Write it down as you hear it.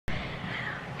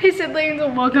Hey siblings,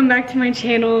 welcome back to my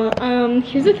channel.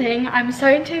 Here's the thing, I'm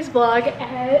starting today's vlog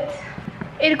at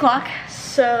 8 o'clock,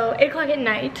 so 8 o'clock at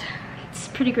night. It's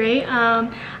pretty great. I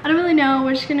don't really know,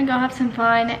 we're just gonna go have some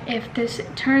fun. If this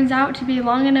turns out to be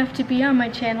long enough to be on my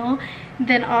channel,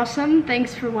 then awesome.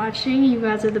 Thanks for watching, you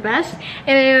guys are the best.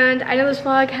 And I know this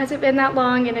vlog hasn't been that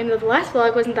long, and I know the last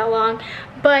vlog wasn't that long,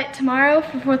 but tomorrow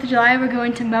for 4th of July we're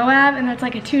going to Moab, and that's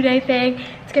like a 2-day thing.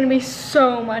 It's gonna be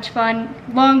so much fun.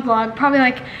 Long vlog, probably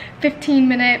like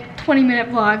 15-minute, 20-minute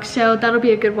vlog, so that'll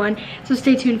be a good one. So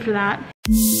stay tuned for that.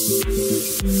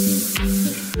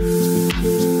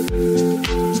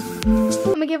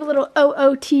 I'm gonna give a little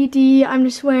OOTD. I'm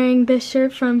just wearing this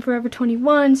shirt from Forever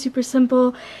 21, super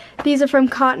simple. These are from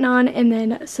Cotton On, and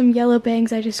then some yellow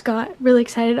bangs I just got. Really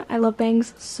excited, I love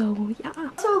bangs, so yeah.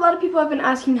 So a lot of people have been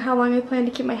asking how long I plan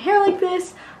to keep my hair like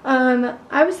this.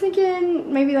 I was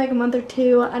thinking maybe like a month or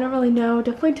two, I don't really know,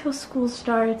 definitely till school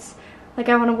starts. Like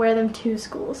I wanna wear them to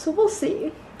school, so we'll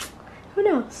see. Who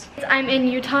knows? I'm in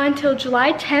Utah until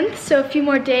July 10th, so a few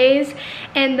more days,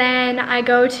 and then I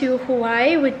go to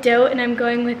Hawaii with Dote, and I'm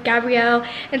going with Gabrielle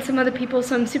and some other people,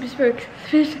 so I'm super excited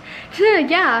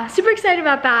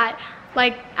about that.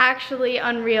 Like, actually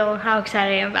unreal how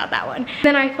excited I am about that one.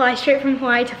 Then I fly straight from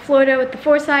Hawaii to Florida with the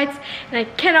Forsyths, and I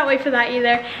cannot wait for that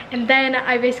either. And then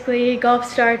I basically, golf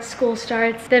starts, school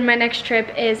starts. Then my next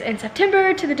trip is in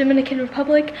September to the Dominican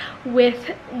Republic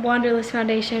with Wanderlust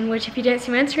Foundation, which if you didn't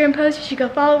see my Instagram post, you should go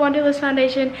follow Wanderlust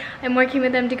Foundation. I'm working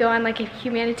with them to go on like a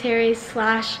humanitarian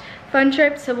 / fun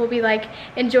trip, so we'll be like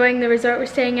enjoying the resort we're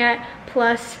staying at,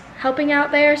 plus helping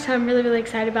out there, so I'm really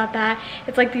excited about that.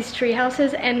 It's like these tree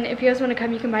houses, and if you guys want to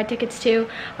come, you can buy tickets too.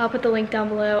 I'll put the link down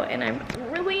below, and I'm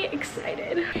really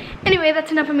excited. Anyway,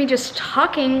 that's enough of me just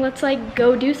talking. Let's like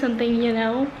go do something, you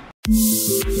know?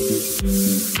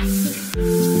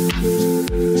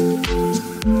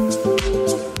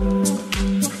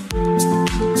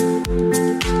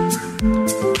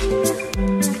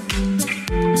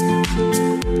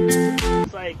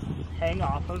 It's like hang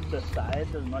off of the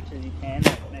sides as much as you can,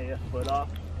 maybe a foot off.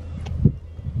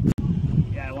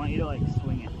 Yeah, I want you to like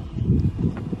swing it.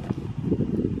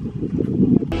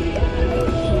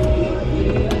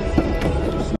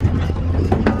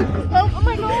 Oh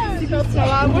my god! Seatbelt's so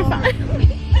loud, we're fine.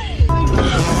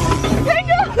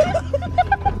 Hang on!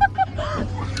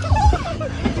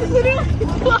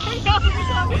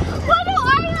 Why do I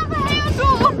have a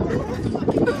handle?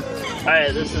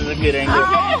 Alright, this is a good angle.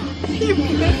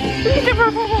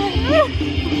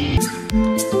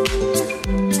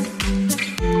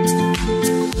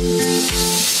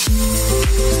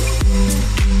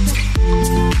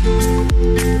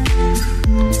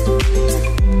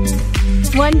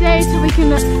 One day till we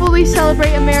can fully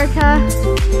celebrate America.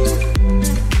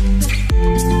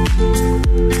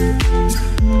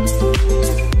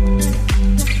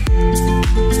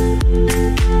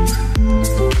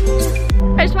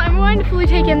 I just want everyone to fully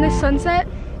take in this sunset.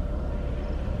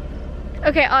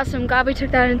 Okay, awesome. Glad we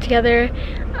took that in together.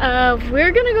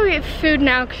 We're gonna go get food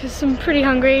now because I'm pretty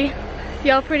hungry.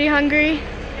 Y'all pretty hungry?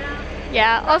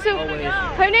 Yeah. Also,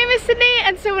 her name is Sydney,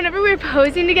 and so whenever we were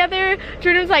posing together,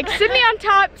 Jordan was like, Sydney on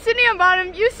top, Sydney on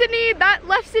bottom, you Sydney, that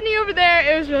left Sydney over there.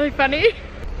 It was really funny.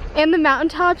 And the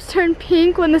mountaintops turn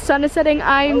pink when the sun is setting.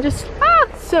 I'm just,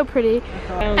 so pretty.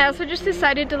 I also just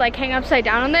decided to like hang upside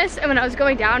down on this, and when I was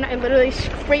going down, I literally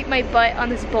scraped my butt on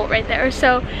this bolt right there.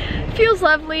 So, feels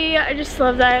lovely. I just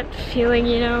love that feeling,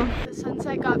 you know. The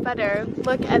sunset got better.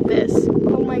 Look at this.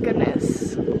 Oh my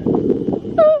goodness.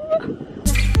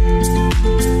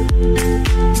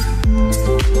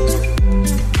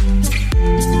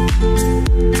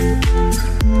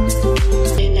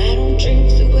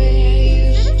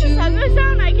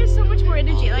 I get so much more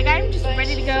energy. Like I'm just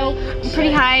ready to go. I'm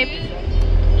pretty hyped.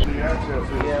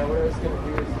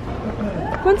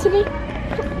 Once a week.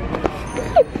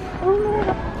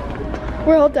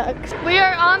 We're all ducks. We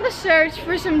are on the search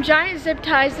for some giant zip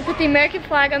ties to put the American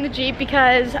flag on the Jeep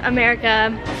because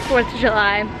America, 4th of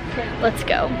July. Let's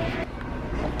go.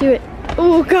 Do it.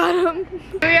 Oh, got him.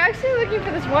 We were actually looking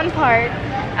for this one part,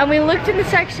 and we looked in the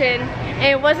section, and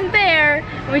it wasn't there.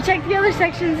 And we checked the other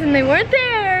sections, and they weren't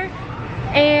there.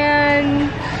 And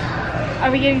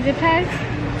are we getting zip ties?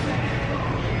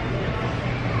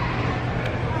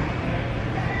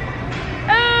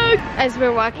 Oh! As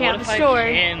we're walking out the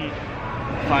store.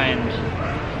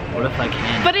 What if I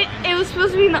can? But it was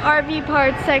supposed to be in the RV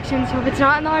parts section, so if it's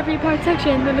not in the RV parts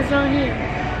section, then it's not here.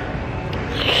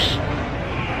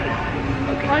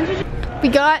 Okay. We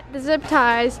got the zip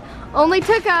ties. Only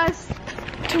took us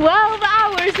 12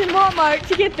 hours in Walmart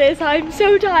to get this. I'm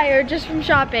so tired just from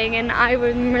shopping, and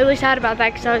I'm really sad about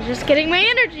that because I was just getting my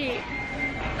energy.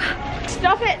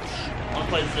 Stop it. Want to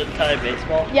play zip tie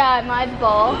baseball? Yeah, my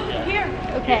ball. Yeah. Here.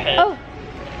 Okay. Okay. Oh,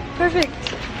 perfect.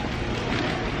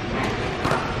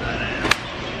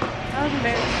 That was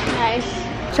embarrassing.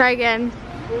 Nice. Try again.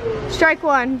 Strike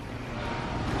one.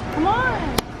 Come on.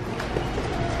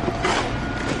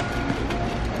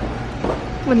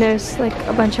 When there's like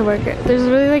a bunch of workers. There's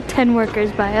really like 10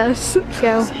 workers by us.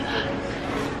 Go.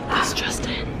 That's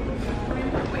Justin.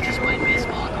 We just played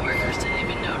baseball and the workers didn't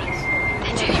even notice.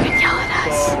 They didn't even yell at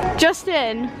us.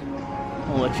 Justin.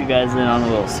 I'll let you guys in on a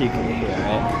little secret here,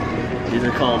 right? These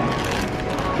are called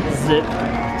zip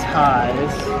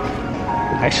ties.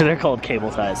 Actually, they're called cable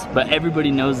ties, but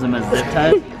everybody knows them as zip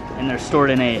ties, and they're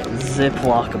stored in a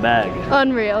Ziploc bag.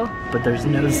 Unreal. But there's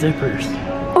no zippers.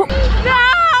 Oh. No!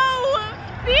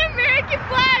 The American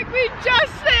flag, we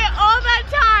just sit all that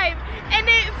time, and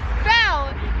it fell.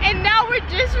 And now we're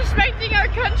disrespecting our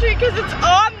country because it's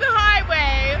on the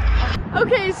highway.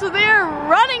 Okay, so they are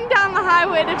running down the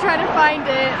highway to try to find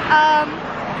it.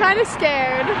 Kind of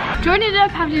scared. Jordan ended up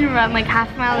having to run like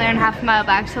half a mile there and half a mile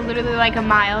back, so literally like a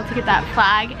mile to get that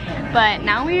flag. But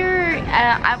now we're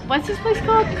at, what's this place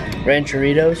called?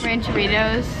 Rancheritos.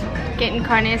 Rancheritos. Getting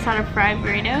carne asada fried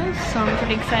burritos, so I'm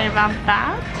pretty excited about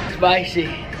that. Spicy.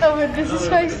 Oh, but this is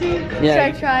spicy? Yeah.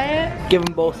 Should I try it? Give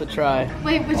them both a try.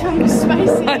 Wait, which one was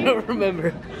spicy? I don't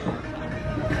remember.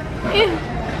 Ew.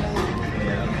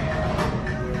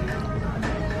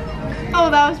 Oh,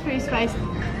 that was pretty spicy.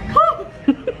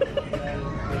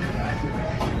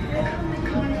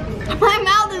 My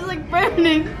mouth is like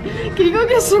burning. Can you go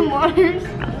get some water?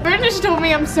 Brent just told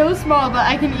me I'm so small, but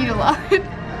I can eat a lot.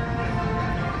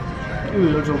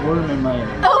 Ooh, there's a worm in my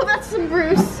ear. Oh, that's some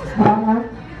Bruce.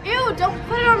 Ew, don't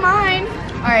put it on mine.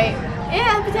 All right.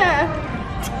 Yeah,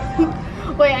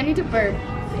 potato. Wait, I need to burp.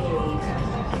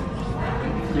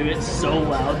 Dude, it's so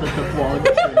loud that the vlog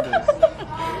turned this.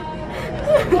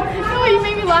 No, you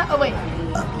made me laugh. Oh, wait.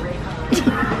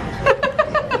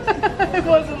 It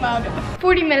wasn't loud enough.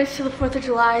 40 minutes to the 4th of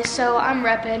July, so I'm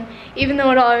repping. Even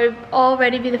though it'll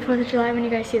already be the 4th of July when you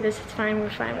guys see this, it's fine. We're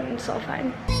fine. It's all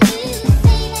fine.